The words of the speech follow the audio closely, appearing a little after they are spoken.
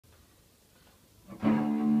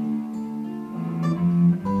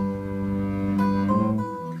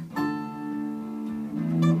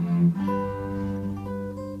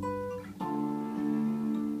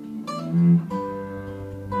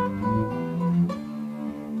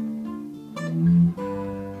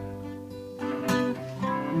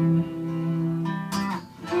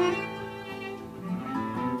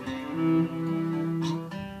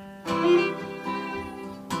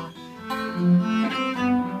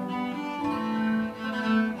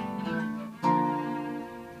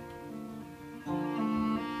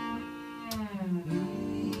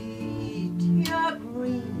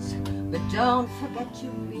Don't forget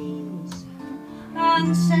your beans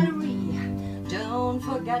and celery. Don't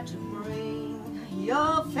forget to bring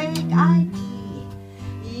your fake ID.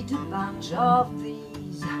 Eat a bunch of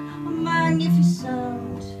these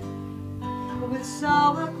magnificent with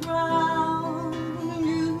sauerkraut.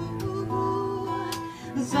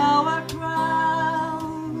 Sauerkraut.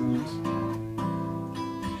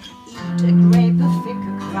 Eat a grape, a fig,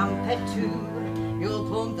 a crumpet too. You'll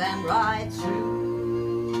pump them right through.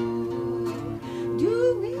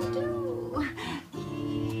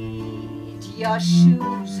 Eat your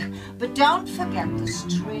shoes, but don't forget the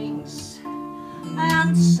strings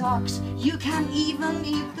and socks. You can even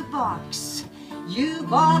eat the box you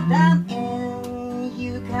bought them in.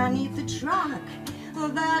 You can eat the truck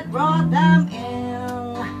that brought them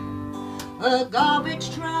in. A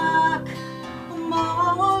garbage truck,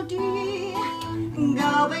 moldy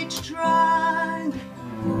garbage truck.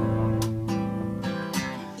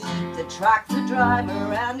 Eat the truck, the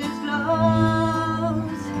driver and his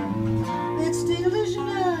clothes. It's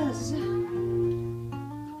delicious.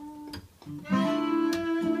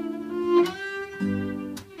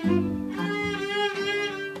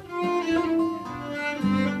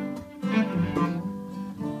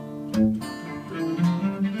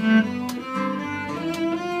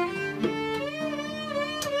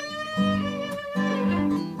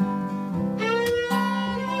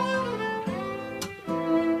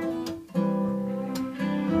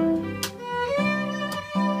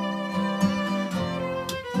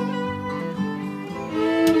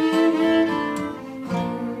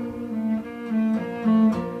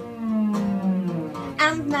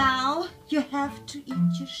 And now you have to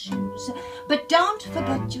eat your shoes, but don't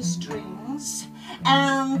forget your strings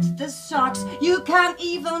and the socks. You can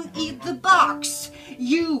even eat the box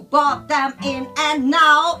you bought them in, and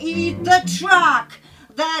now eat the truck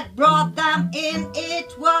that brought them in.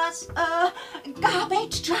 It was a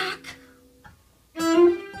garbage truck.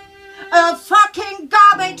 A fucking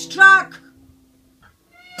garbage truck.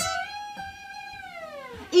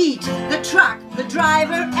 Eat the truck, the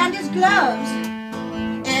driver and his gloves.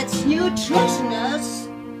 It's nutritious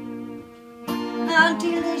and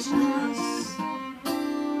delicious,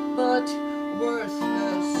 but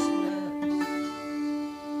worthlessness.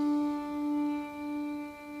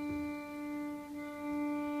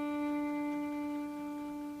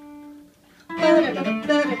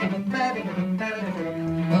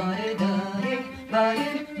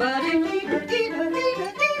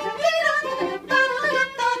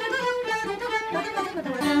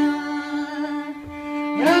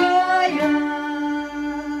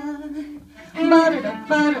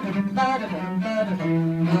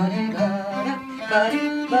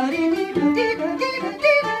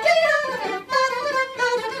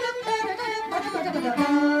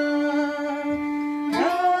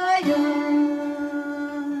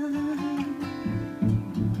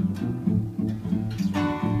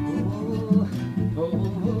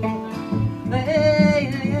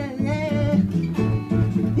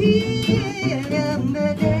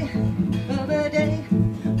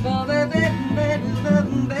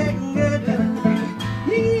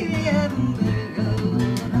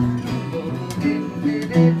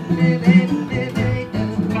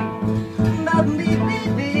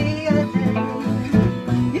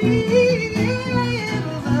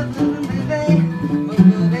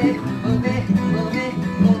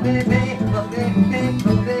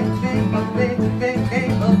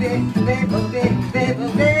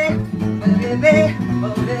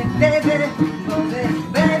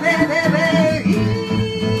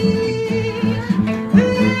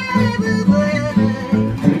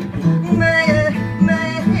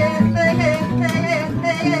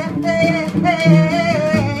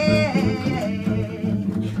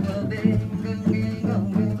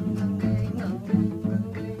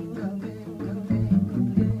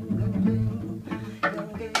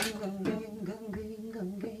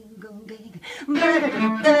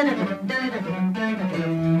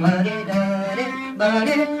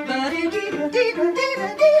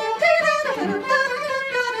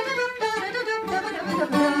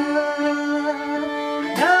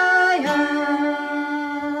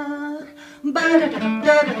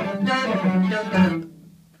 Ba-da-da-da-da-da-da-da-da.